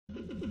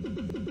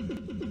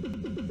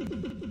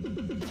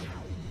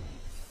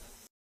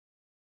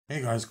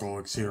Hey guys,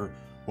 Claylex here.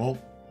 Well,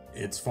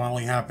 it's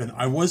finally happened.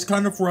 I was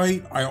kind of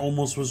right. I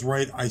almost was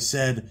right. I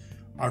said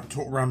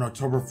around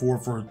October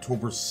 4th or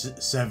October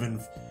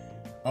 7th,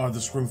 the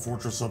Scream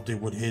Fortress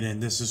update would hit,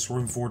 and this is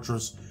Scream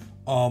Fortress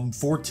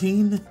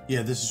 14.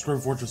 Yeah, this is Scream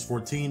Fortress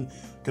 14.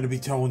 Gonna be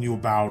telling you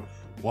about,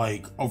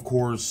 like, of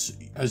course,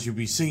 as you'll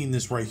be seeing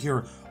this right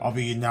here, I'll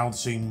be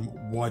announcing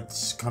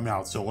what's come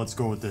out. So let's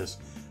go with this.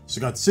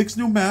 So got 6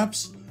 new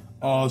maps.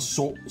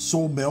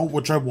 Saul Milan,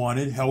 which I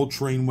wanted. Hell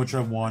Train, which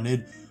I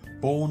wanted.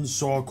 Bone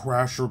Saw,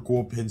 Crasher,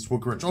 Ghoulpin,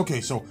 Spook Ridge. Okay,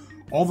 so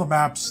all the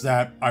maps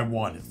that I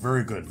wanted.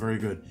 Very good, very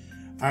good.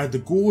 I had the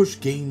Ghoulish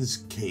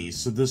Gains case.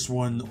 So this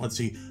one, let's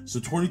see.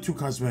 So 22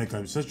 cosmetic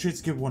items. That's chance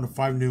to give 1 of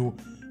 5 new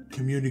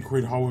community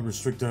created Halloween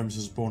restricted items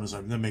as a bonus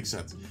item. That makes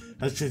sense.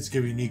 That's chance to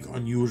give unique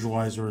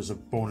unusualizer as a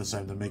bonus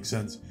item. That makes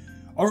sense.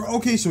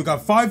 Okay, so we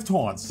got 5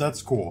 taunts.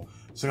 That's cool.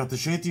 So I got the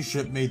Shanty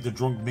Shipmate, the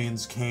Drunk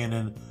Man's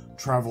Cannon,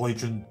 Travel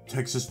Agent,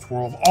 Texas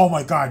Twirl. Oh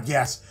my god,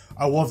 yes!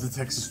 I love the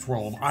Texas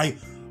Twirl.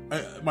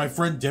 My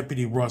friend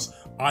Deputy Russ,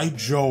 I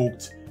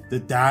joked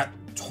that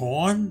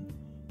taunt,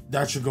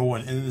 that should go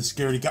in. And then the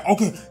Scaredy Cat.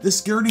 Okay, the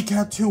Scaredy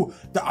Cat too.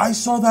 I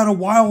saw that a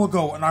while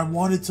ago and I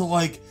wanted to,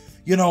 like,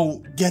 you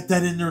know, get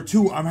that in there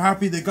too. I'm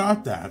happy they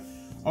got that.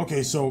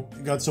 Okay, so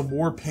you got some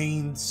more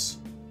paints,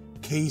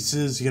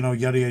 cases, you know,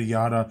 yada yada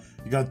yada.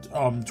 You got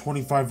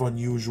 25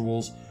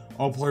 unusuals.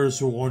 All players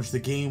who launch the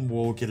game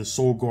will get a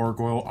Soul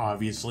Gargoyle,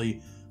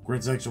 obviously.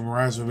 Grants extra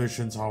Morazzo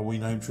missions,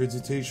 Halloween item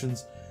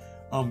transmutations.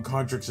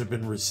 Contracts have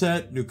been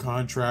reset. New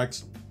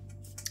contracts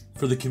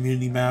for the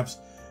community maps.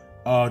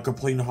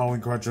 Complete the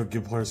Halloween contract,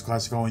 give players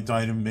classic Halloween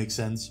item. Makes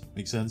sense.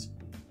 Makes sense.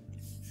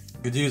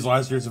 Continues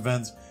last year's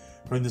events.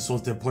 Putting this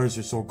list of players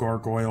who Soul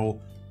Gargoyle.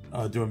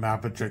 Doing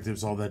map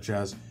objectives, all that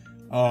jazz.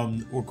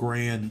 Or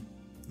grand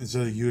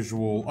instead of the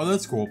usual. Oh,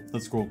 that's cool.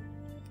 That's cool.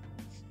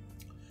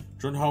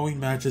 During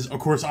Halloween matches, of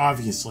course,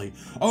 obviously.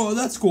 Oh,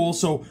 that's cool.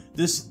 So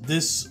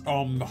this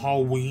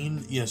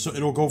Halloween, yeah, so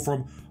it'll go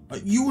from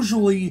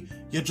usually,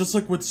 yeah, just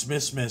like with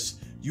Smith,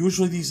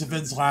 usually these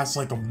events last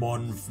like a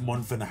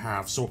month and a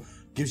half, so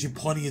gives you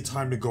plenty of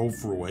time to go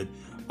through it.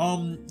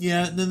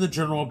 Yeah, and then the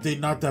general update,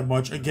 not that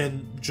much.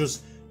 Again,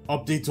 just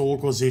update to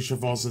localization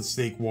files in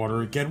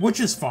Snakewater again, which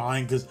is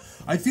fine, because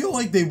I feel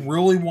like they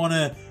really want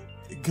to,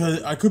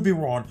 because I could be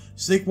wrong,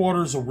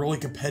 Snakewater is a really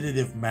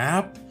competitive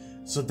map,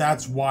 so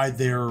that's why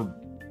they're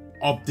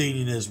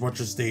updating it as much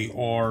as they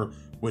are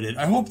with it.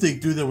 I hope they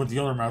do that with the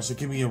other maps, so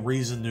give me a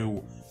reason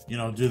to, you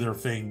know, do their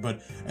thing.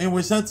 But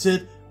anyways, that's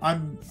it.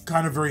 I'm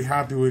kind of very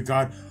happy with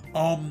God.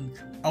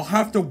 I'll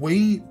have to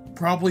wait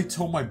probably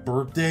till my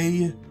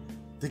birthday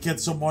to get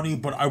some money,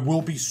 but I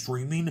will be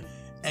streaming.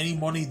 Any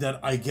money that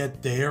I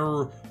get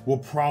there will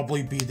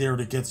probably be there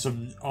to get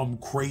some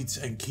crates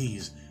and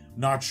keys.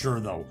 Not sure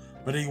though.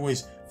 But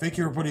anyways, thank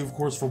you everybody, of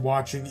course, for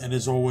watching, and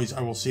as always,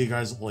 I will see you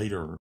guys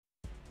later.